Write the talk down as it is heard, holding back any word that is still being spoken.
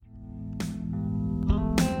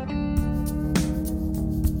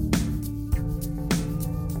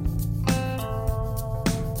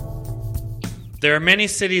There are many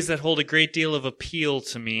cities that hold a great deal of appeal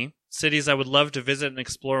to me, cities I would love to visit and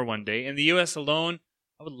explore one day. In the U.S. alone,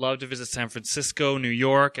 I would love to visit San Francisco, New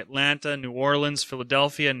York, Atlanta, New Orleans,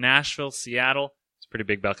 Philadelphia, Nashville, Seattle. It's a pretty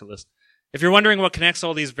big bucket list. If you're wondering what connects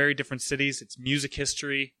all these very different cities, it's music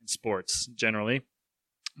history and sports, generally.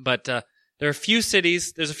 But there are a few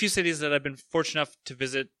cities that I've been fortunate enough to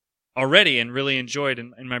visit already and really enjoyed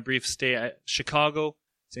in my brief stay at Chicago,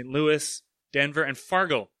 St. Louis, Denver, and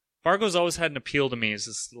Fargo. Fargo's always had an appeal to me. It's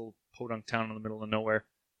this little podunk town in the middle of nowhere,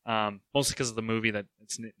 mostly because of the movie that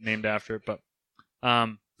it's named after. But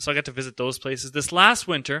so I got to visit those places. This last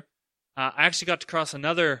winter, I actually got to cross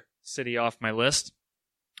another city off my list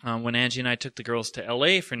when Angie and I took the girls to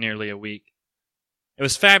L.A. for nearly a week. It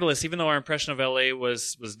was fabulous, even though our impression of L.A.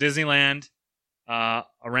 was Disneyland, a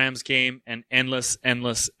Rams game, and endless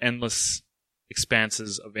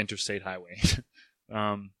expanses of interstate highway.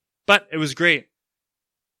 But it was great.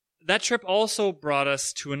 That trip also brought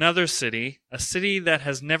us to another city, a city that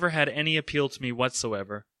has never had any appeal to me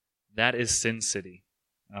whatsoever. That is Sin City,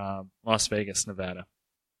 Las Vegas, Nevada.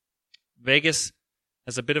 Vegas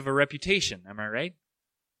has a bit of a reputation, am I right?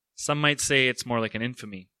 Some might say it's more like an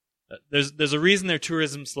infamy. There's a reason their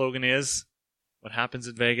tourism slogan is, what happens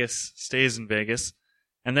in Vegas stays in Vegas.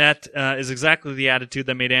 And that is exactly the attitude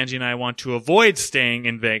that made Angie and I want to avoid staying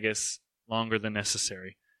in Vegas longer than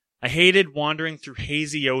necessary. I hated wandering through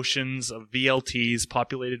hazy oceans of VLTs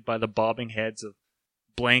populated by the bobbing heads of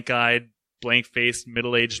blank-eyed, blank-faced,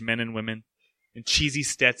 middle-aged men and women in cheesy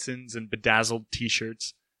Stetsons and bedazzled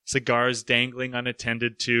T-shirts, cigars dangling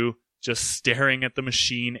unattended to, just staring at the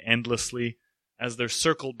machine endlessly as they're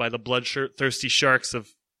circled by the bloodthirsty sharks of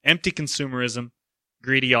empty consumerism,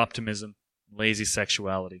 greedy optimism, and lazy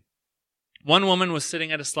sexuality. One woman was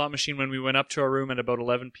sitting at a slot machine when we went up to our room at about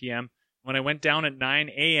 11 p.m., When I went down at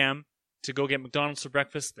 9 a.m. to go get McDonald's for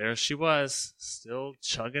breakfast, there she was, still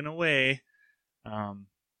chugging away.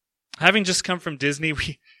 Having just come from Disney,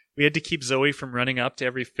 we had to keep Zoe from running up to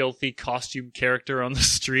every filthy costume character on the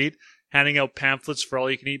street, handing out pamphlets for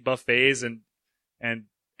all-you-can-eat buffets and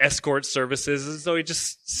escort services. And Zoe,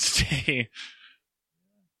 just stay.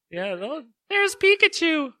 Yeah, no, there's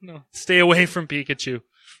Pikachu. No, stay away from Pikachu.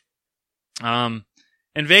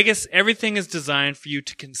 In Vegas, everything is designed for you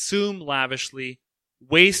to consume lavishly,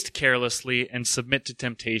 waste carelessly, and submit to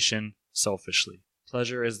temptation selfishly.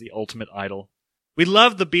 Pleasure is the ultimate idol. We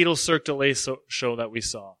loved the Beatles Cirque du Soleil show that we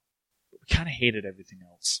saw, but we kind of hated everything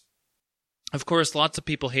else. Of course, lots of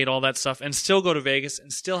people hate all that stuff and still go to Vegas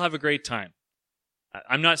and still have a great time.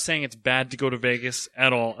 I'm not saying it's bad to go to Vegas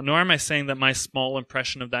at all, nor am I saying that my small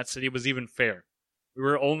impression of that city was even fair. We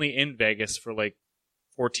were only in Vegas for like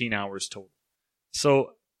 14 hours total.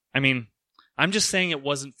 So, I mean, I'm just saying it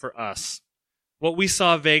wasn't for us. What we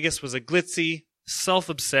saw in Vegas was a glitzy,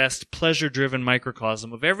 self-obsessed, pleasure-driven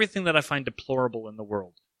microcosm of everything that I find deplorable in the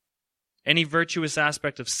world. Any virtuous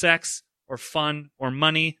aspect of sex, or fun, or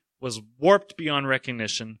money was warped beyond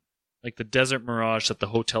recognition, like the desert mirage that the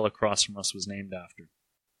hotel across from us was named after.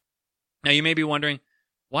 Now, you may be wondering,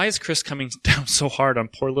 why is Chris coming down so hard on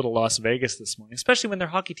poor little Las Vegas this morning, especially when their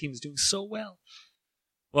hockey team is doing so well?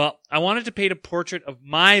 Well, I wanted to paint a portrait of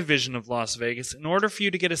my vision of Las Vegas in order for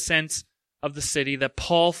you to get a sense of the city that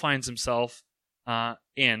Paul finds himself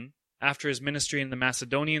in after his ministry in the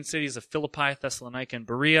Macedonian cities of Philippi, Thessalonica, and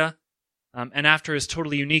Berea, and after his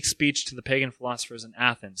totally unique speech to the pagan philosophers in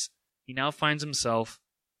Athens. He now finds himself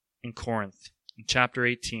in Corinth, in chapter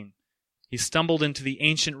 18. He stumbled into the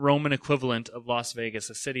ancient Roman equivalent of Las Vegas,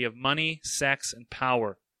 a city of money, sex, and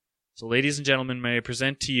power. So, ladies and gentlemen, may I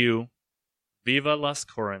present to you Viva Las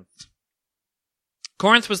Corinth.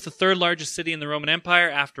 Corinth was the third largest city in the Roman Empire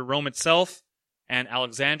after Rome itself and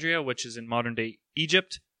Alexandria, which is in modern-day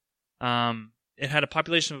Egypt. It had a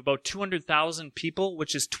population of about 200,000 people,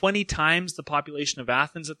 which is 20 times the population of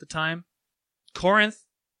Athens at the time. Corinth,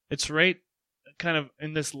 it's right kind of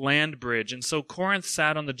in this land bridge. And so Corinth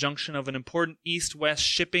sat on the junction of an important east-west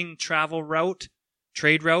shipping travel route,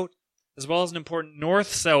 trade route, as well as an important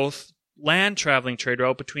north-south land traveling trade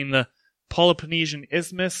route between the Peloponnesian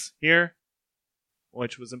Isthmus here,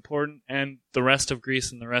 which was important, and the rest of Greece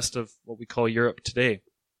and the rest of what we call Europe today.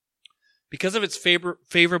 Because of its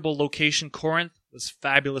favorable location, Corinth was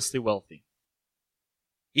fabulously wealthy.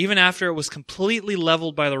 Even after it was completely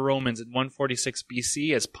leveled by the Romans in 146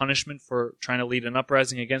 BC as punishment for trying to lead an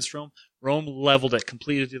uprising against Rome, Rome leveled it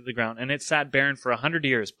completely to the ground, and it sat barren for 100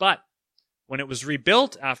 years. But when it was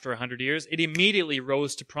rebuilt after 100 years, it immediately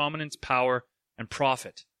rose to prominence, power, and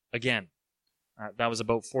profit again. That was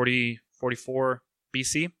about 44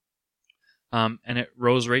 BC. And it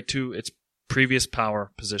rose right to its previous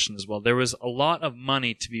power position as well. There was a lot of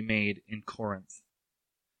money to be made in Corinth.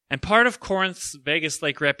 And part of Corinth's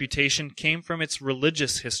Vegas-like reputation came from its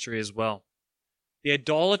religious history as well. The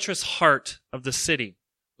idolatrous heart of the city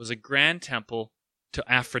was a grand temple to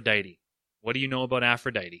Aphrodite. What do you know about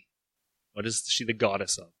Aphrodite? What is she the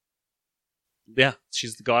goddess of? Yeah,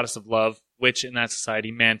 she's the goddess of love, which in that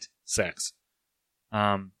society meant sex.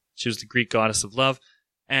 She was the Greek goddess of love,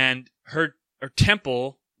 and her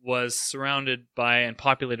temple was surrounded by and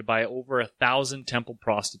populated by over 1,000 temple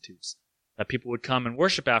prostitutes that people would come and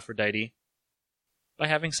worship Aphrodite by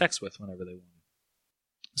having sex with whenever they wanted.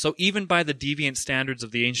 So even by the deviant standards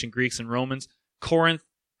of the ancient Greeks and Romans, Corinth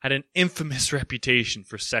had an infamous reputation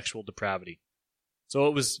for sexual depravity. So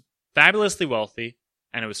it was fabulously wealthy,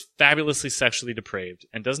 and it was fabulously sexually depraved.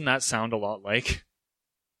 And doesn't that sound a lot like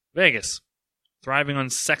Vegas, thriving on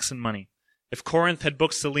sex and money? If Corinth had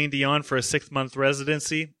booked Celine Dion for a 6-month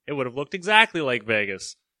residency, it would have looked exactly like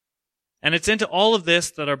Vegas. And it's into all of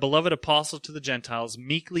this that our beloved apostle to the Gentiles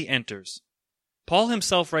meekly enters. Paul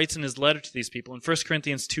himself writes in his letter to these people in 1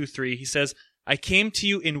 Corinthians 2:3, he says, I came to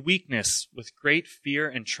you in weakness with great fear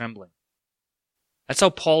and trembling. That's how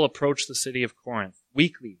Paul approached the city of Corinth,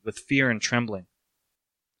 weakly with fear and trembling.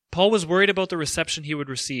 Paul was worried about the reception he would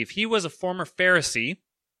receive. He was a former Pharisee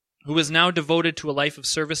who was now devoted to a life of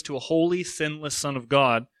service to a holy, sinless Son of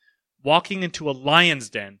God, walking into a lion's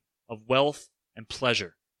den of wealth and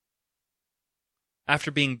pleasure.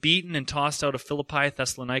 After being beaten and tossed out of Philippi,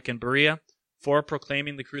 Thessalonica, and Berea for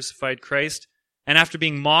proclaiming the crucified Christ, and after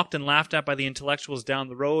being mocked and laughed at by the intellectuals down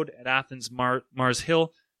the road at Athens' Mars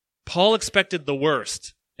Hill, Paul expected the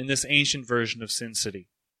worst in this ancient version of Sin City.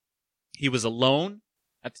 He was alone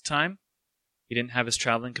at the time. He didn't have his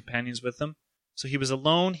traveling companions with him. So he was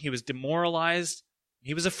alone, he was demoralized,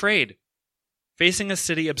 he was afraid, facing a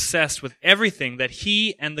city obsessed with everything that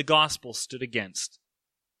he and the gospel stood against.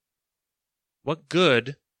 What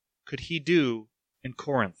good could he do in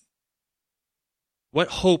Corinth? What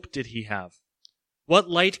hope did he have? What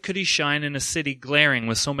light could he shine in a city glaring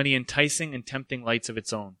with so many enticing and tempting lights of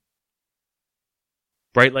its own?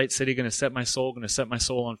 Bright light city, going to set my soul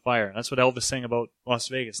on fire. That's what Elvis sang about Las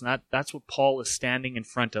Vegas. And that's what Paul is standing in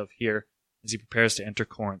front of here as he prepares to enter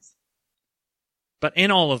Corinth. But in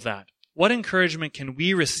all of that, what encouragement can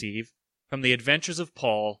we receive from the adventures of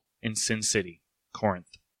Paul in Sin City, Corinth?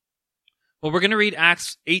 Well, we're going to read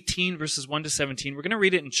Acts 18, verses 1 to 17. We're going to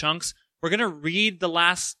read it in chunks. We're going to read the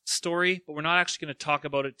last story, but we're not actually going to talk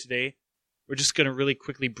about it today. We're just going to really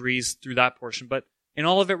quickly breeze through that portion. But in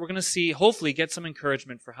all of it, we're going to see, hopefully, get some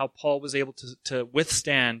encouragement for how Paul was able to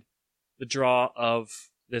withstand the draw of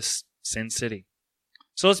this Sin City.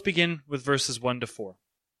 So let's begin with verses 1 to 4.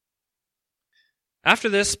 After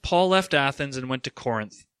this, Paul left Athens and went to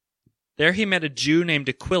Corinth. There he met a Jew named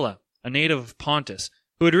Aquila, a native of Pontus,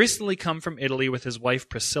 who had recently come from Italy with his wife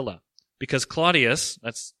Priscilla, because Claudius,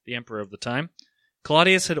 that's the emperor of the time,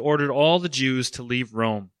 Claudius had ordered all the Jews to leave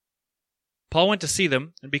Rome. Paul went to see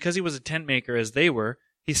them, and because he was a tent maker as they were,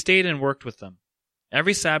 he stayed and worked with them.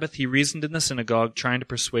 Every Sabbath he reasoned in the synagogue, trying to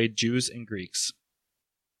persuade Jews and Greeks.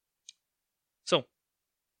 So,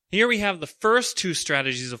 here we have the first two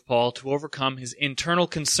strategies of Paul to overcome his internal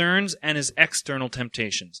concerns and his external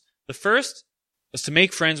temptations. The first was to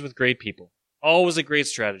make friends with great people. Always a great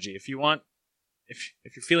strategy. If you're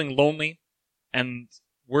feeling lonely and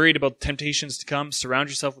worried about temptations to come, surround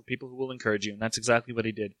yourself with people who will encourage you. And that's exactly what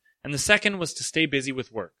he did. And the second was to stay busy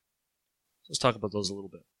with work. Let's talk about those a little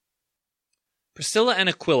bit. Priscilla and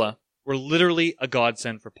Aquila were literally a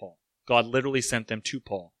godsend for Paul. God literally sent them to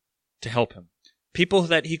Paul to help him. People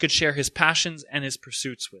that he could share his passions and his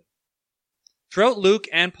pursuits with. Throughout Luke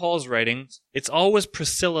and Paul's writings, it's always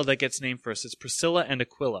Priscilla that gets named first. It's Priscilla and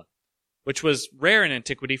Aquila, which was rare in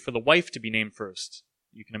antiquity for the wife to be named first.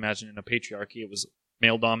 You can imagine in a patriarchy it was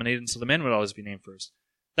male-dominated, and so the men would always be named first.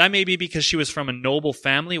 That may be because she was from a noble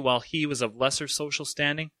family while he was of lesser social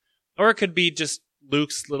standing, or it could be just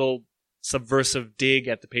Luke's little subversive dig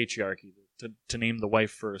at the patriarchy to name the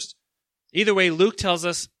wife first. Either way, Luke tells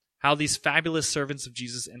us how these fabulous servants of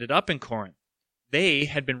Jesus ended up in Corinth. They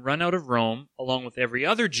had been run out of Rome, along with every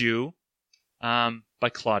other Jew, by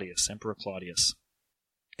Claudius, Emperor Claudius.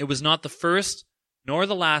 It was not the first nor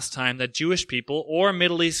the last time that Jewish people or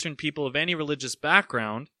Middle Eastern people of any religious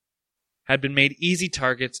background had been made easy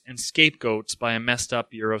targets and scapegoats by a messed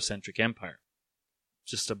up Eurocentric empire.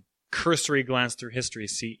 Just a cursory glance through history,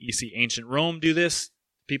 you see ancient Rome do this,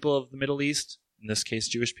 people of the Middle East, in this case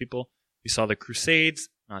Jewish people. We saw the Crusades,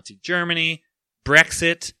 Nazi Germany,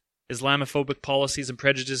 Brexit, Islamophobic policies and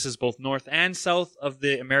prejudices both north and south of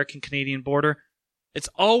the American-Canadian border. It's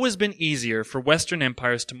always been easier for Western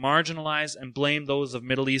empires to marginalize and blame those of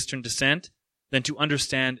Middle Eastern descent than to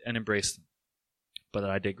understand and embrace them. But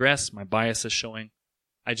I digress. My bias is showing.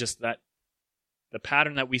 The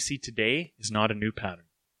pattern that we see today is not a new pattern.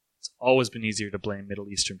 It's always been easier to blame Middle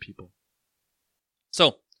Eastern people.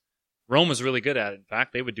 So, Rome was really good at it. In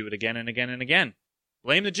fact, they would do it again and again and again.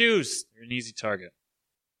 Blame the Jews. They're an easy target.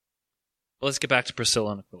 But let's get back to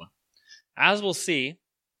Priscilla and Aquila. As we'll see,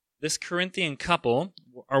 this Corinthian couple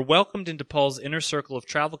are welcomed into Paul's inner circle of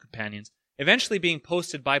travel companions, eventually being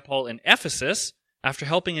posted by Paul in Ephesus after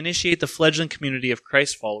helping initiate the fledgling community of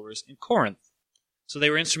Christ followers in Corinth. So they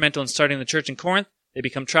were instrumental in starting the church in Corinth. They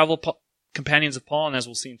become travel companions of Paul, and as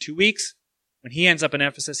we'll see in 2 weeks, when he ends up in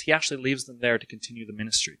Ephesus, he actually leaves them there to continue the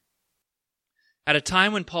ministry. At a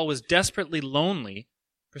time when Paul was desperately lonely,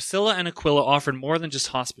 Priscilla and Aquila offered more than just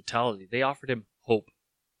hospitality. They offered him hope.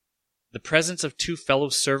 The presence of two fellow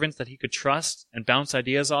servants that he could trust and bounce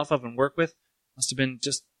ideas off of and work with must have been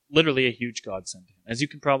just literally a huge godsend to him, as you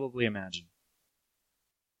can probably imagine.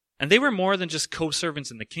 And they were more than just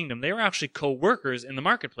co-servants in the kingdom. They were actually co-workers in the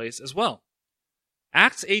marketplace as well.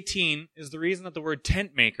 Acts 18 is the reason that the word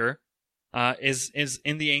tent maker is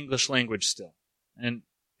in the English language still. And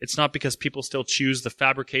it's not because people still choose the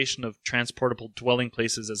fabrication of transportable dwelling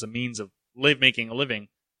places as a means of making a living.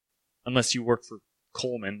 Unless you work for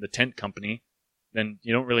Coleman, the tent company, then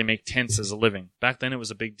you don't really make tents as a living. Back then it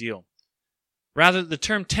was a big deal. Rather, the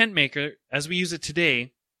term tent maker, as we use it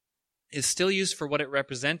today, is still used for what it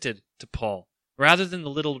represented to Paul, rather than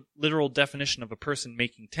the literal definition of a person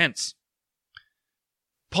making tents.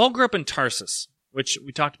 Paul grew up in Tarsus, which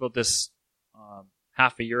we talked about this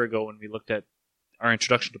half a year ago when we looked at our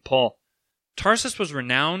introduction to Paul. Tarsus was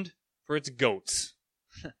renowned for its goats.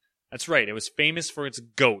 That's right, it was famous for its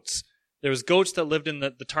goats. There was goats that lived in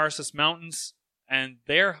the Tarsus mountains, and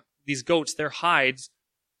these goats, their hides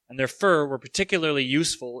and their fur were particularly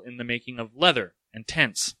useful in the making of leather and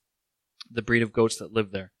tents, the breed of goats that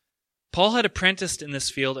lived there. Paul had apprenticed in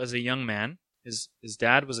this field as a young man. His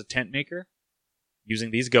dad was a tent maker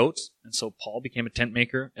using these goats, and so Paul became a tent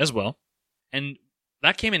maker as well. And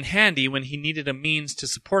that came in handy when he needed a means to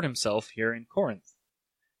support himself here in Corinth.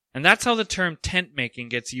 And that's how the term tent making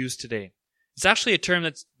gets used today. It's actually a term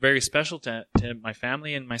that's very special to my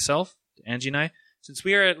family and myself, to Angie and I, since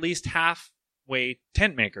we are at least halfway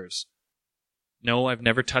tent makers. No, I've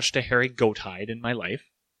never touched a hairy goat hide in my life.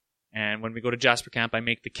 And when we go to Jasper Camp, I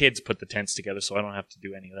make the kids put the tents together so I don't have to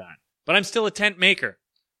do any of that. But I'm still a tent maker.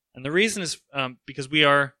 And the reason is because we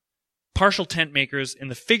are partial tent makers in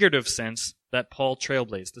the figurative sense that Paul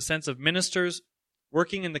trailblazed, the sense of ministers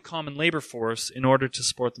working in the common labor force in order to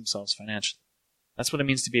support themselves financially. That's what it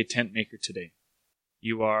means to be a tent maker today.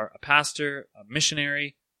 You are a pastor, a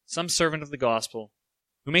missionary, some servant of the gospel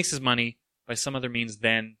who makes his money by some other means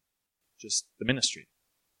than just the ministry,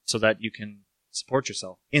 so that you can support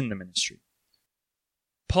yourself in the ministry.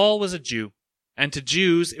 Paul was a Jew, and to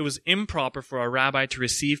Jews it was improper for a rabbi to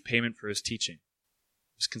receive payment for his teaching.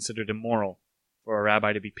 It was considered immoral for a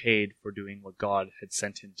rabbi to be paid for doing what God had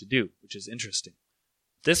sent him to do, which is interesting.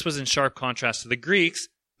 This was in sharp contrast to the Greeks,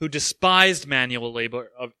 who despised manual labor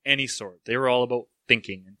of any sort. They were all about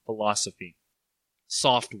thinking and philosophy,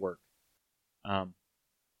 soft work,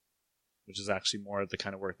 which is actually more the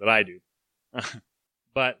kind of work that I do.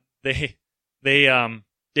 But they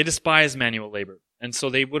despise manual labor, and so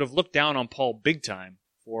they would have looked down on Paul big time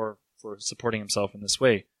for supporting himself in this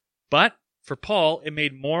way. But for Paul, it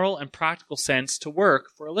made moral and practical sense to work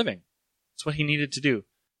for a living. That's what he needed to do.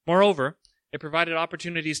 Moreover, it provided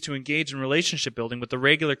opportunities to engage in relationship building with the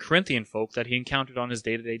regular Corinthian folk that he encountered on his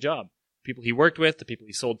day-to-day job. People he worked with, the people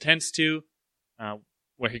he sold tents to,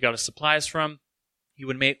 where he got his supplies from. He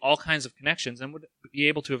would make all kinds of connections and would be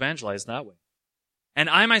able to evangelize that way. And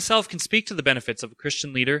I myself can speak to the benefits of a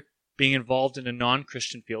Christian leader being involved in a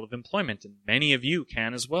non-Christian field of employment, and many of you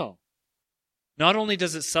can as well. Not only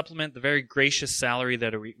does it supplement the very gracious salary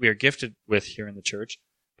that we are gifted with here in the church,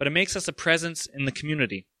 but it makes us a presence in the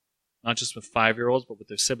community, not just with 5-year-olds, but with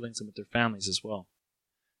their siblings and with their families as well.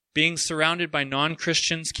 Being surrounded by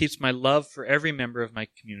non-Christians keeps my love for every member of my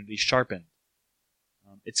community sharpened.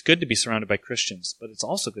 It's good to be surrounded by Christians, but it's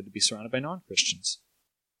also good to be surrounded by non-Christians.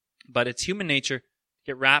 But it's human nature to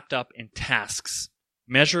get wrapped up in tasks,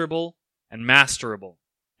 measurable and masterable.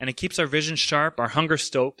 And it keeps our vision sharp, our hunger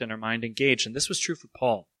stoked, and our mind engaged. And this was true for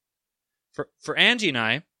Paul. For Angie and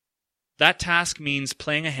I, that task means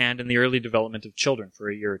playing a hand in the early development of children for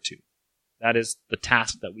a year or two. That is the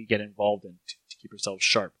task that we get involved in to keep ourselves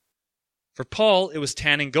sharp. For Paul, it was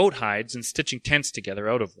tanning goat hides and stitching tents together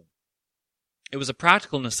out of them. It was a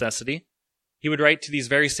practical necessity, he would write to these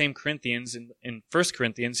very same Corinthians in 1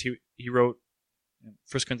 Corinthians. He wrote in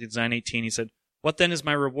 1 Corinthians 9:18, he said, "What then is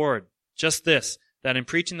my reward? Just this, that in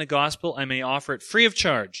preaching the gospel I may offer it free of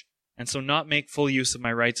charge, and so not make full use of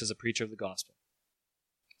my rights as a preacher of the gospel."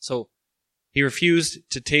 So he refused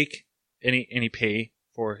to take any pay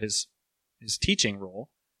for his teaching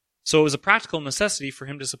role. So it was a practical necessity for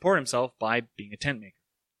him to support himself by being a tent maker.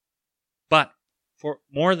 But for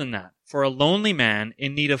more than that, for a lonely man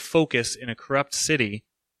in need of focus in a corrupt city,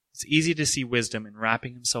 it's easy to see wisdom in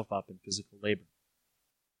wrapping himself up in physical labor.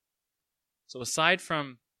 So aside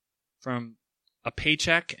from a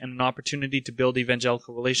paycheck and an opportunity to build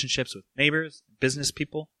evangelical relationships with neighbors, business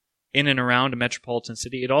people, in and around a metropolitan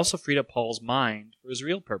city, it also freed up Paul's mind for his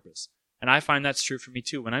real purpose. And I find that's true for me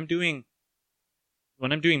too. When I'm doing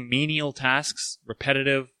menial tasks,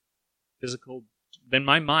 repetitive, physical, then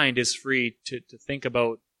my mind is free to think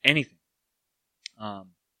about anything.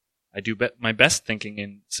 I do my best thinking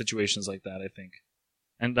in situations like that, I think.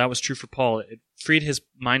 And that was true for Paul. It freed his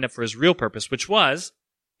mind up for his real purpose, which was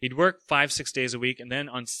he'd work 5-6 days a week, and then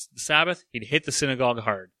on the Sabbath, he'd hit the synagogue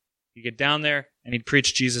hard. He'd get down there, and he'd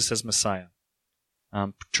preach Jesus as Messiah,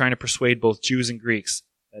 trying to persuade both Jews and Greeks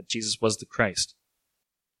that Jesus was the Christ.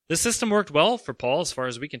 This system worked well for Paul, as far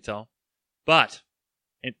as we can tell. But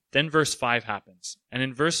then verse 5 happens. And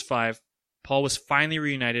in verse 5, Paul was finally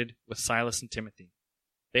reunited with Silas and Timothy.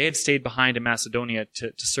 They had stayed behind in Macedonia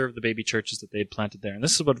to serve the baby churches that they had planted there. And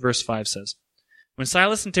this is what verse 5 says. When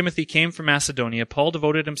Silas and Timothy came from Macedonia, Paul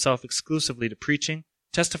devoted himself exclusively to preaching,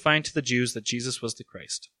 testifying to the Jews that Jesus was the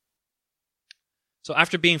Christ. So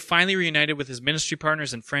after being finally reunited with his ministry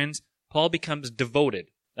partners and friends, Paul becomes devoted.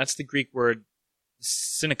 That's the Greek word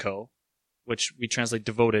syniko, which we translate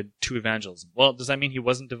devoted to evangelism. Well, does that mean he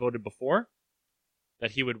wasn't devoted before?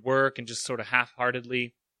 That he would work and just sort of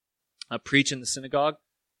half-heartedly preach in the synagogue?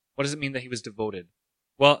 What does it mean that he was devoted?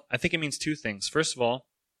 Well, I think it means two things. First of all,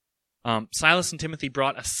 Silas and Timothy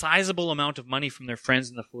brought a sizable amount of money from their friends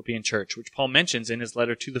in the Philippian church, which Paul mentions in his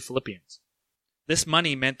letter to the Philippians. This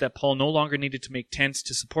money meant that Paul no longer needed to make tents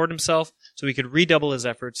to support himself, so he could redouble his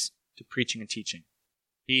efforts to preaching and teaching.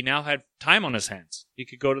 He now had time on his hands. He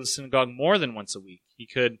could go to the synagogue more than once a week. He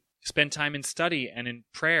could spend time in study and in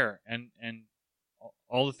prayer and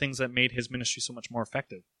all the things that made his ministry so much more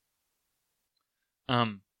effective.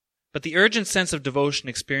 But the urgent sense of devotion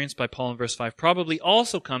experienced by Paul in verse 5 probably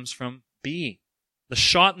also comes from B, the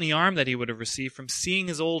shot in the arm that he would have received from seeing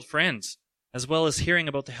his old friends, as well as hearing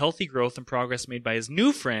about the healthy growth and progress made by his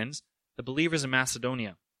new friends, the believers in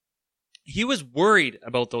Macedonia. He was worried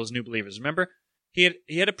about those new believers. Remember, he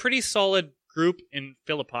had a pretty solid group in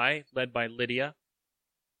Philippi, led by Lydia.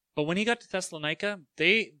 But when he got to Thessalonica,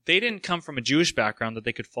 they didn't come from a Jewish background that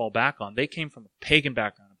they could fall back on. They came from a pagan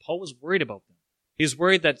background, and Paul was worried about them. He was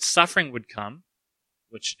worried that suffering would come,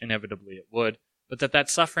 which inevitably it would, but that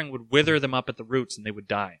suffering would wither them up at the roots and they would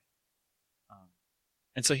die.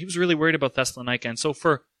 And so he was really worried about Thessalonica. And so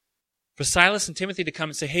for Silas and Timothy to come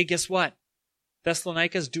and say, hey, guess what?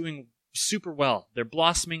 Thessalonica is doing super well. They're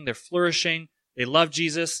blossoming, they're flourishing, they love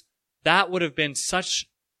Jesus. That would have been such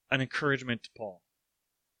an encouragement to Paul.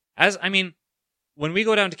 When we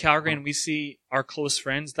go down to Calgary and we see our close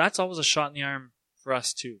friends, that's always a shot in the arm for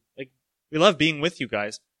us too. Like, we love being with you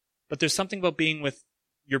guys, but there's something about being with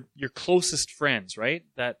your closest friends, right?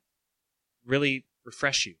 That really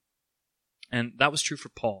refresh you. And that was true for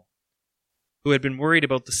Paul, who had been worried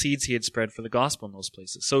about the seeds he had spread for the gospel in those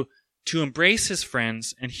places. So to embrace his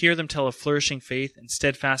friends and hear them tell of flourishing faith and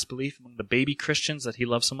steadfast belief among the baby Christians that he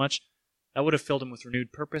loved so much, that would have filled him with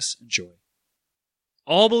renewed purpose and joy.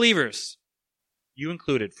 All believers, you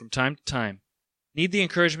included, from time to time, need the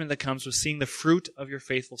encouragement that comes with seeing the fruit of your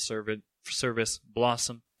faithful service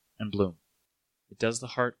blossom and bloom. It does the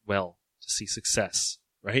heart well to see success,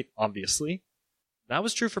 right? Obviously. That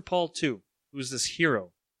was true for Paul too, who was this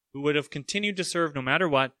hero who would have continued to serve no matter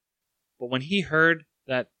what, but when he heard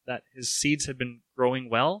that his seeds had been growing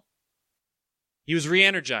well, he was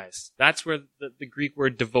re-energized. That's where the Greek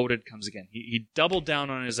word devoted comes again. He doubled down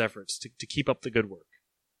on his efforts to keep up the good work.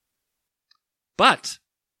 But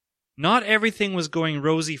not everything was going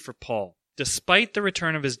rosy for Paul, despite the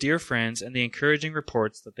return of his dear friends and the encouraging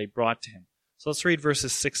reports that they brought to him. So let's read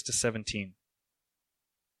verses 6 to 17.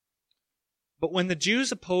 But when the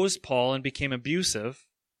Jews opposed Paul and became abusive,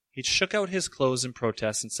 he shook out his clothes in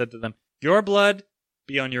protest and said to them, "Your blood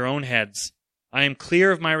be on your own heads. I am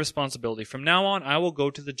clear of my responsibility. From now on, I will go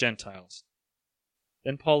to the Gentiles."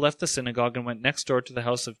 Then Paul left the synagogue and went next door to the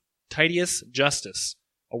house of Titius Justus,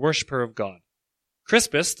 a worshiper of God.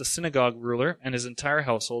 Crispus, the synagogue ruler, and his entire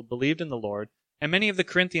household believed in the Lord, and many of the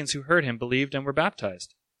Corinthians who heard him believed and were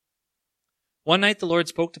baptized. One night the Lord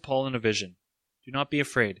spoke to Paul in a vision. Do not be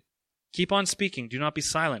afraid. Keep on speaking. Do not be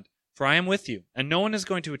silent, for I am with you, and no one is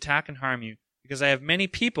going to attack and harm you, because I have many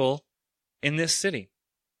people in this city.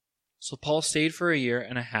 So Paul stayed for 1.5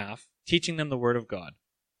 years, teaching them the word of God.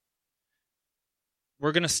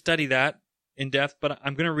 We're going to study that in depth, but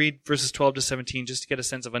I'm going to read verses 12 to 17 just to get a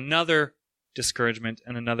sense of another discouragement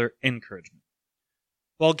and another encouragement.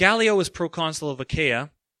 While Gallio was proconsul of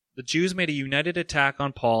Achaia, the Jews made a united attack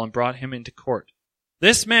on Paul and brought him into court.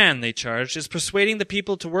 This man, they charged, is persuading the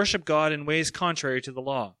people to worship God in ways contrary to the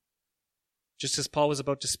law. Just as Paul was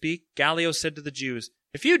about to speak, Gallio said to the Jews,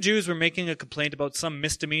 if you Jews were making a complaint about some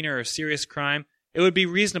misdemeanor or serious crime, it would be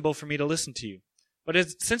reasonable for me to listen to you.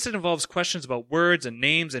 But since it involves questions about words and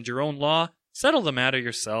names and your own law, settle the matter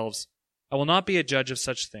yourselves. I will not be a judge of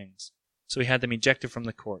such things. So he had them ejected from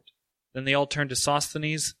the court. Then they all turned to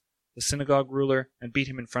Sosthenes, the synagogue ruler, and beat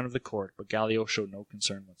him in front of the court, but Gallio showed no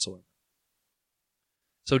concern whatsoever.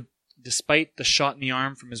 So despite the shot in the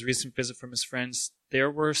arm from his recent visit from his friends,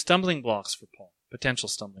 there were stumbling blocks for Paul, potential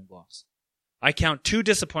stumbling blocks. I count 2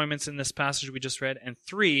 disappointments in this passage we just read and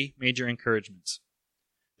 3 major encouragements.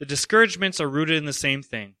 The discouragements are rooted in the same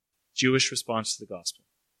thing, Jewish response to the gospel.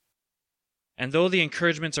 And though the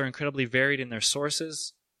encouragements are incredibly varied in their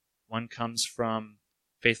sources, one comes from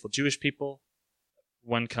faithful Jewish people,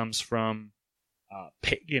 one comes from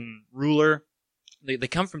pagan ruler. They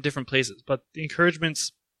come from different places, but the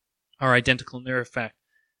encouragements are identical in their effect.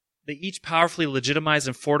 They each powerfully legitimize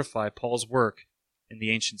and fortify Paul's work in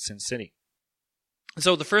the ancient Sin City.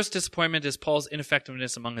 So the first disappointment is Paul's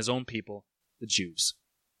ineffectiveness among his own people, the Jews,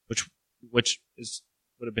 which would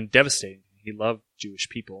have been devastating. He loved Jewish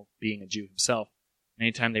people, being a Jew himself.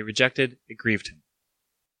 Anytime they rejected, it grieved him.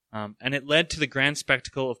 And it led to the grand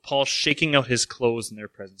spectacle of Paul shaking out his clothes in their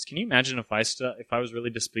presence. Can you imagine if I was really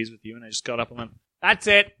displeased with you and I just got up and went, that's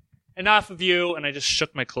it, enough of you, and I just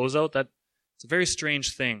shook my clothes out? It's a very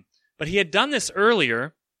strange thing. But he had done this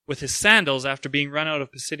earlier with his sandals after being run out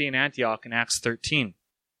of Pisidian Antioch in Acts 13.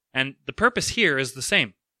 And the purpose here is the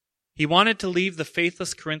same. He wanted to leave the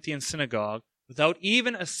faithless Corinthian synagogue without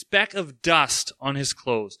even a speck of dust on his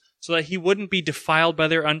clothes, so that he wouldn't be defiled by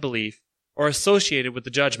their unbelief or associated with the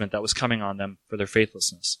judgment that was coming on them for their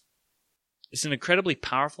faithlessness. It's an incredibly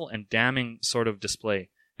powerful and damning sort of display,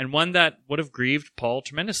 and one that would have grieved Paul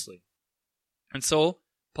tremendously. And so,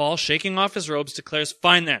 Paul, shaking off his robes, declares,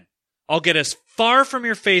 fine then, I'll get as far from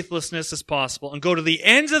your faithlessness as possible and go to the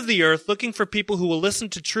ends of the earth looking for people who will listen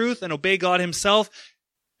to truth and obey God himself.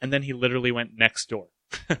 And then he literally went next door.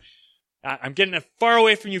 I'm getting as far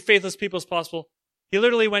away from you faithless people as possible. He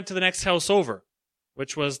literally went to the next house over,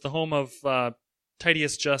 which was the home of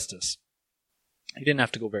Titius Justus. He didn't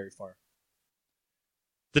have to go very far.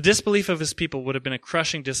 The disbelief of his people would have been a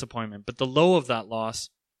crushing disappointment, but the low of that loss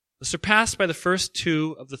was surpassed by the first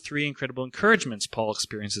 2 of the 3 incredible encouragements Paul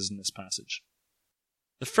experiences in this passage.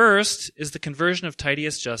 The first is the conversion of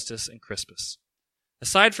Titius Justus and Crispus.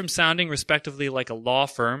 Aside from sounding respectively like a law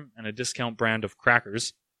firm and a discount brand of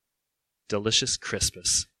crackers, delicious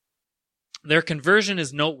Crispus, their conversion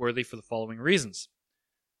is noteworthy for the following reasons.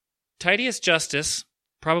 Titius Justus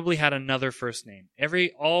probably had another first name.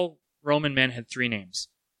 All Roman men had 3 names.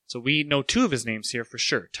 So we know 2 of his names here for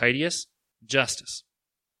sure, Titius, Justus.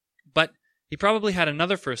 But he probably had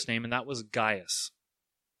another first name, and that was Gaius.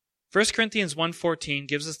 1 Corinthians 1:14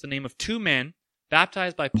 gives us the name of 2 men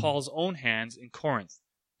baptized by Paul's own hands in Corinth.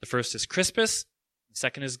 The first is Crispus, the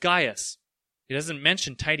second is Gaius. He doesn't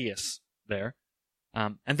mention Titius there.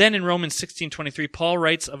 And then in Romans 16:23, Paul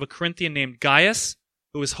writes of a Corinthian named Gaius,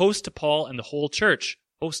 who was host to Paul and the whole church.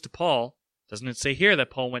 Host to Paul. Doesn't it say here that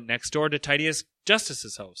Paul went next door to Titius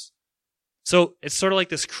Justus's house? So it's sort of like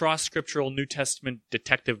this cross-scriptural New Testament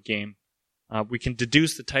detective game. We can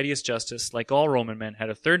deduce that Titius Justus, like all Roman men, had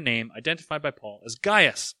a third name identified by Paul as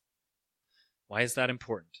Gaius. Why is that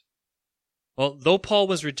important? Well, though Paul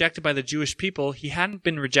was rejected by the Jewish people, he hadn't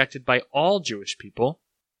been rejected by all Jewish people.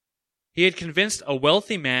 He had convinced a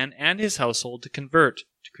wealthy man and his household to convert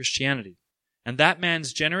to Christianity. And that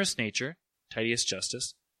man's generous nature, Titius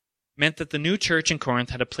Justus, meant that the new church in Corinth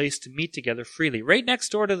had a place to meet together freely, right next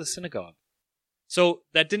door to the synagogue. So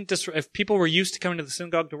that didn't if people were used to coming to the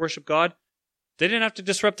synagogue to worship God, they didn't have to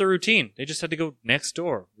disrupt their routine. They just had to go next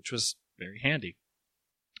door, which was very handy.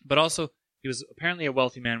 But also, he was apparently a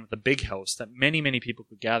wealthy man with a big house that many, many people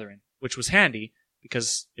could gather in, which was handy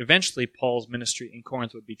because eventually Paul's ministry in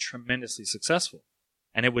Corinth would be tremendously successful,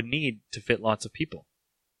 and it would need to fit lots of people.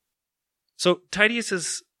 So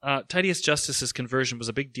Titius Justus's conversion was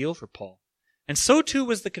a big deal for Paul. And so too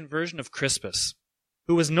was the conversion of Crispus,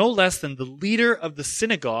 who was no less than the leader of the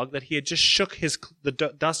synagogue that he had just shook the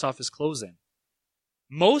dust off his clothes in.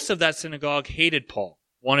 Most of that synagogue hated Paul,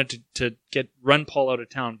 wanted to run Paul out of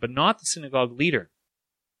town, but not the synagogue leader.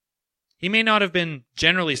 He may not have been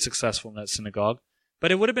generally successful in that synagogue,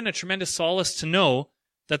 but it would have been a tremendous solace to know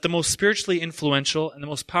that the most spiritually influential and the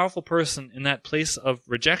most powerful person in that place of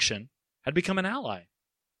rejection had become an ally.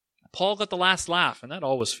 Paul got the last laugh, and that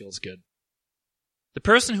always feels good. The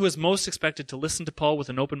person who was most expected to listen to Paul with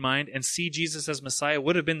an open mind and see Jesus as Messiah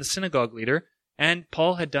would have been the synagogue leader, and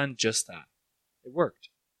Paul had done just that. It worked.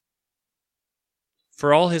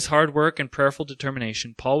 For all his hard work and prayerful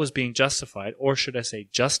determination, Paul was being justified, or should I say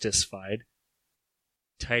justified.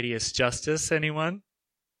 Titius Justus, anyone?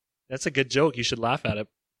 That's a good joke. You should laugh at it.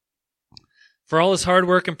 For all his hard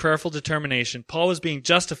work and prayerful determination, Paul was being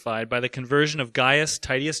justified by the conversion of Gaius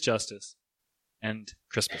Titius Justus and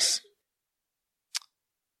Crispus.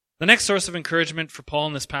 The next source of encouragement for Paul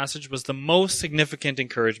in this passage was the most significant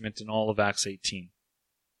encouragement in all of Acts 18.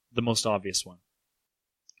 The most obvious one.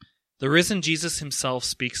 The risen Jesus himself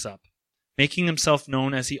speaks up, making himself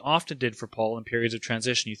known as he often did for Paul in periods of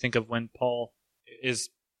transition. You think of when Paul is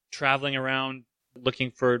traveling around looking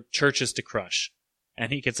for churches to crush,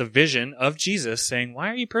 and he gets a vision of Jesus saying, "Why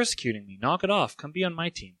are you persecuting me? Knock it off. Come be on my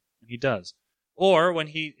team." And he does. Or when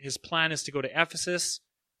his plan is to go to Ephesus,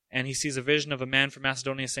 and he sees a vision of a man from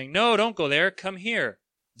Macedonia saying, "No, don't go there. Come here."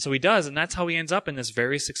 And so he does, and that's how he ends up in this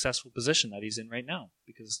very successful position that he's in right now,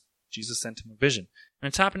 because Jesus sent him a vision. And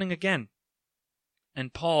it's happening again.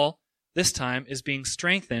 And Paul, this time, is being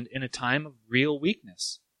strengthened in a time of real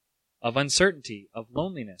weakness, of uncertainty, of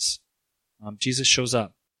loneliness. Jesus shows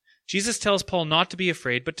up. Jesus tells Paul not to be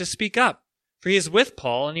afraid, but to speak up, for he is with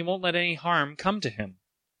Paul and he won't let any harm come to him.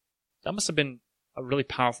 That must have been a really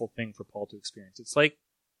powerful thing for Paul to experience. It's like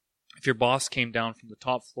if your boss came down from the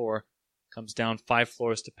top floor, comes down 5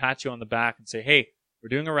 floors to pat you on the back and say, "Hey, we're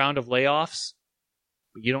doing a round of layoffs,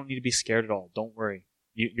 but you don't need to be scared at all. Don't worry.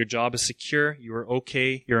 Your job is secure. You are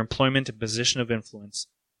okay. Your employment and position of influence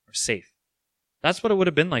are safe." That's what it would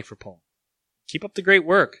have been like for Paul. Keep up the great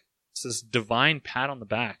work. It's this divine pat on the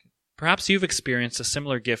back. Perhaps you've experienced a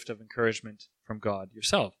similar gift of encouragement from God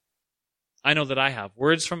yourself. I know that I have.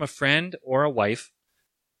 Words from a friend or a wife,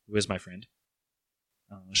 who is my friend.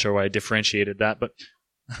 I'm not sure why I differentiated that, but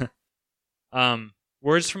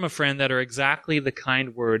words from a friend that are exactly the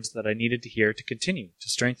kind words that I needed to hear to continue, to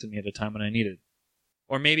strengthen me at a time when I needed.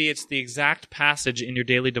 Or maybe it's the exact passage in your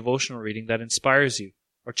daily devotional reading that inspires you,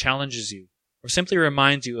 or challenges you, or simply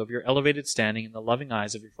reminds you of your elevated standing in the loving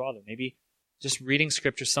eyes of your Father. Maybe just reading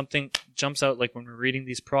Scripture, something jumps out, like when we're reading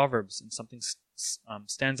these Proverbs, and something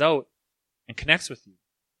stands out and connects with you.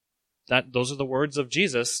 Those are the words of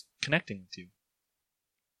Jesus connecting with you.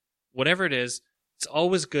 Whatever it is, it's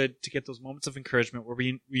always good to get those moments of encouragement where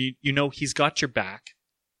you know He's got your back,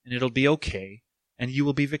 and it'll be okay, and you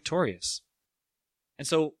will be victorious. And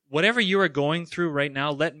so whatever you are going through right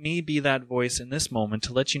now, let me be that voice in this moment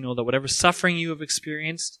to let you know that whatever suffering you have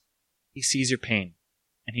experienced, He sees your pain,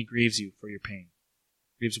 and He grieves you for your pain.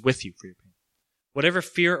 He grieves with you for your pain. Whatever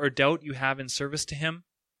fear or doubt you have in service to Him,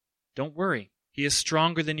 don't worry. He is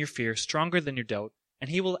stronger than your fear, stronger than your doubt, and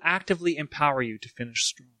He will actively empower you to finish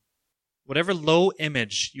strong. Whatever low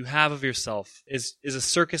image you have of yourself is a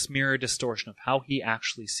circus mirror distortion of how He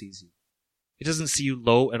actually sees you. He doesn't see you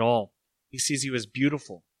low at all. He sees you as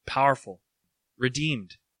beautiful, powerful,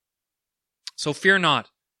 redeemed. So fear not.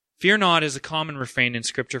 Fear not is a common refrain in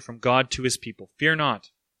Scripture from God to His people. Fear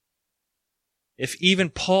not. If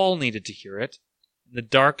even Paul needed to hear it, in the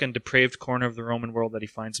dark and depraved corner of the Roman world that he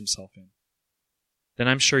finds himself in, then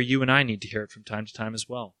I'm sure you and I need to hear it from time to time as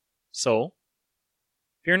well. So,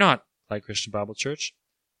 fear not, Light Christian Bible Church.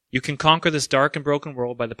 You can conquer this dark and broken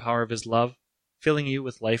world by the power of His love, filling you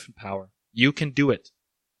with life and power. You can do it.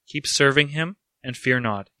 Keep serving Him and fear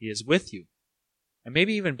not. He is with you. And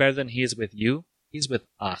maybe even better than He is with you, He's with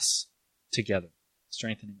us together,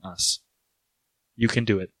 strengthening us. You can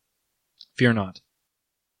do it. Fear not.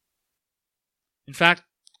 In fact,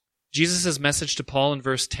 Jesus' message to Paul in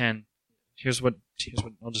verse 10, here's what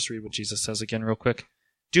I'll just read what Jesus says again real quick.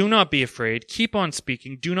 Do not be afraid. Keep on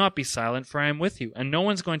speaking. Do not be silent, for I am with you, and no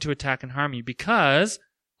one's going to attack and harm you, because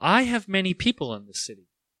I have many people in this city.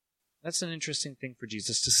 That's an interesting thing for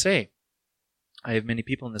Jesus to say. I have many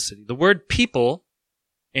people in this city. The word people,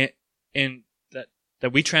 in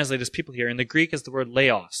that we translate as people here, in the Greek is the word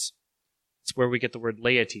laos. It's where we get the word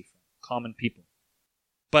laity from, common people.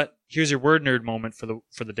 But here's your word nerd moment for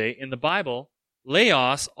the day. In the Bible,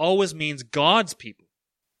 laos always means God's people,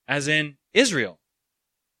 as in Israel.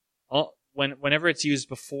 Whenever it's used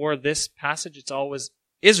before this passage, it's always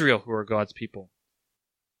Israel who are God's people.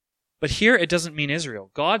 But here it doesn't mean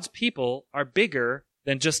Israel. God's people are bigger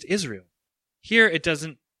than just Israel. Here, it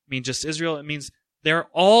doesn't mean just Israel. It means there are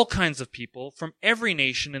all kinds of people from every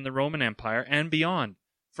nation in the Roman Empire and beyond,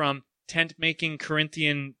 from tent-making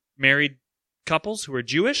Corinthian married couples who are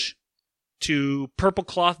Jewish, to purple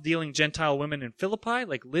cloth-dealing Gentile women in Philippi,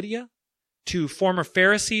 like Lydia, to former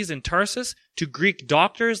Pharisees in Tarsus, to Greek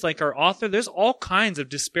doctors like our author. There's all kinds of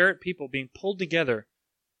disparate people being pulled together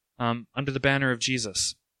under the banner of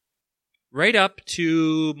Jesus. Right up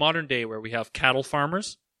to modern day, where we have cattle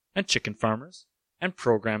farmers and chicken farmers and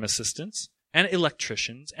program assistants and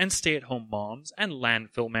electricians and stay-at-home moms and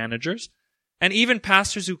landfill managers and even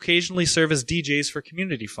pastors who occasionally serve as DJs for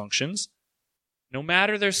community functions. No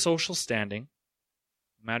matter their social standing,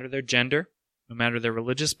 no matter their gender, no matter their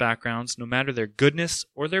religious backgrounds, no matter their goodness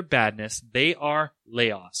or their badness, they are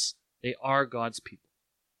laos. They are God's people.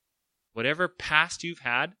 Whatever past you've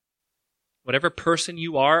had, whatever person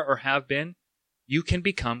you are or have been, you can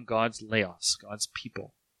become God's laos, God's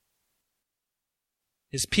people.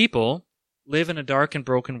 His people live in a dark and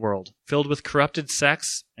broken world, filled with corrupted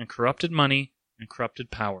sex and corrupted money and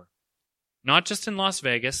corrupted power. Not just in Las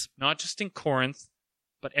Vegas, not just in Corinth,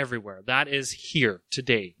 but everywhere. That is here,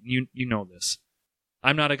 today. You know this.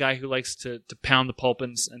 I'm not a guy who likes to pound the pulpit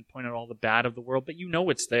and point out all the bad of the world, but you know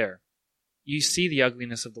it's there. You see the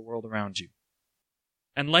ugliness of the world around you.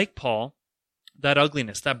 And like Paul, that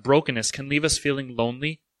ugliness, that brokenness can leave us feeling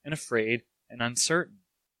lonely and afraid and uncertain.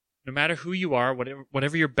 No matter who you are,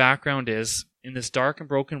 whatever your background is, in this dark and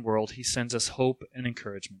broken world, he sends us hope and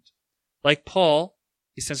encouragement. Like Paul,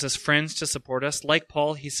 he sends us friends to support us. Like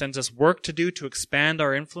Paul, he sends us work to do to expand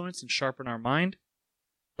our influence and sharpen our mind.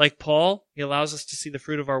 Like Paul, he allows us to see the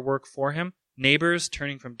fruit of our work for him. Neighbors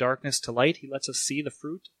turning from darkness to light, he lets us see the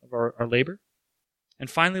fruit of our labor. And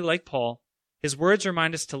finally, like Paul, his words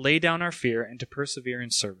remind us to lay down our fear and to persevere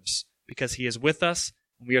in service, because he is with us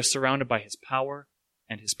and we are surrounded by his power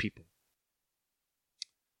and his people.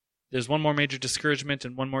 There's one more major discouragement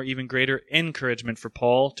and one more even greater encouragement for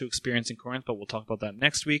Paul to experience in Corinth, but we'll talk about that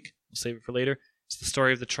next week. We'll save it for later. It's the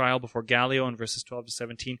story of the trial before Gallio in verses 12 to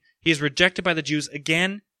 17. He is rejected by the Jews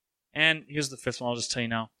again, and here's the fifth one, I'll just tell you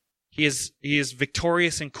now. He is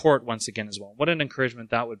victorious in court once again as well. What an encouragement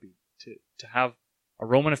that would be, to have a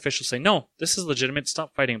Roman official say, no, this is legitimate,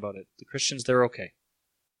 stop fighting about it. The Christians, they're okay.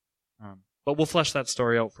 But we'll flesh that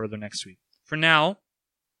story out further next week. For now,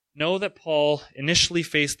 know that Paul initially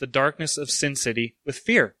faced the darkness of Sin City with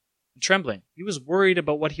fear and trembling. He was worried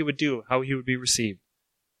about what he would do, how he would be received.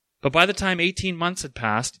 But by the time 18 months had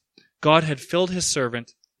passed, God had filled his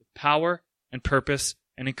servant with power and purpose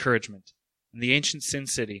and encouragement. And the ancient Sin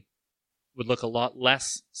City would look a lot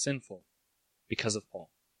less sinful because of Paul.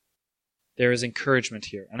 There is encouragement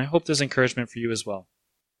here, and I hope there's encouragement for you as well.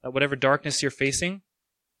 That whatever darkness you're facing,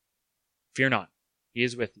 fear not. He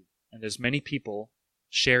is with you. And there's many people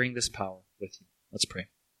sharing this power with you. Let's pray.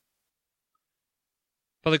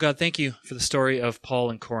 Father God, thank you for the story of Paul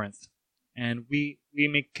in Corinth. And we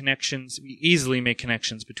make connections, we easily make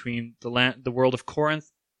connections between the world of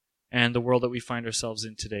Corinth and the world that we find ourselves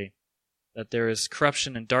in today. That there is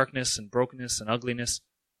corruption and darkness and brokenness and ugliness.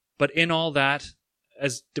 But in all that,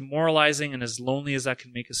 as demoralizing and as lonely as that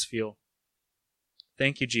can make us feel,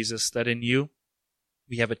 thank you, Jesus, that in you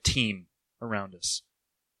we have a team around us.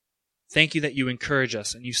 Thank you that you encourage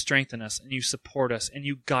us and you strengthen us and you support us and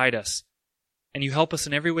you guide us and you help us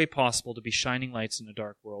in every way possible to be shining lights in a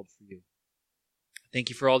dark world for you. Thank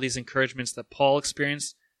you for all these encouragements that Paul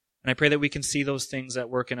experienced, and I pray that we can see those things at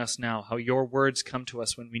work in us now, how your words come to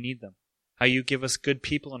us when we need them, how you give us good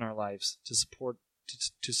people in our lives to support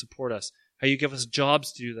us, how you give us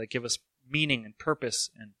jobs to do that give us meaning and purpose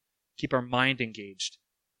and keep our mind engaged.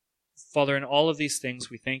 Father, in all of these things,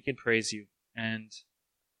 we thank and praise you, and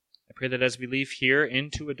I pray that as we leave here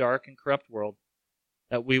into a dark and corrupt world,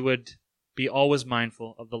 that we would be always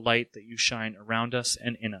mindful of the light that you shine around us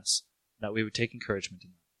and in us, that we would take encouragement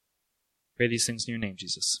in that. Pray these things in your name,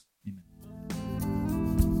 Jesus. Amen.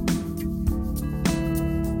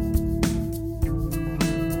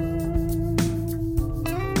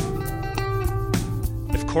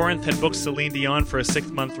 If Corinth had booked Celine Dion for a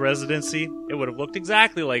 6-month residency, it would have looked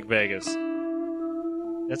exactly like Vegas.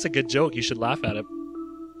 That's a good joke. You should laugh at it.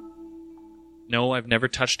 No, I've never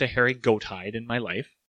touched a hairy goat hide in my life.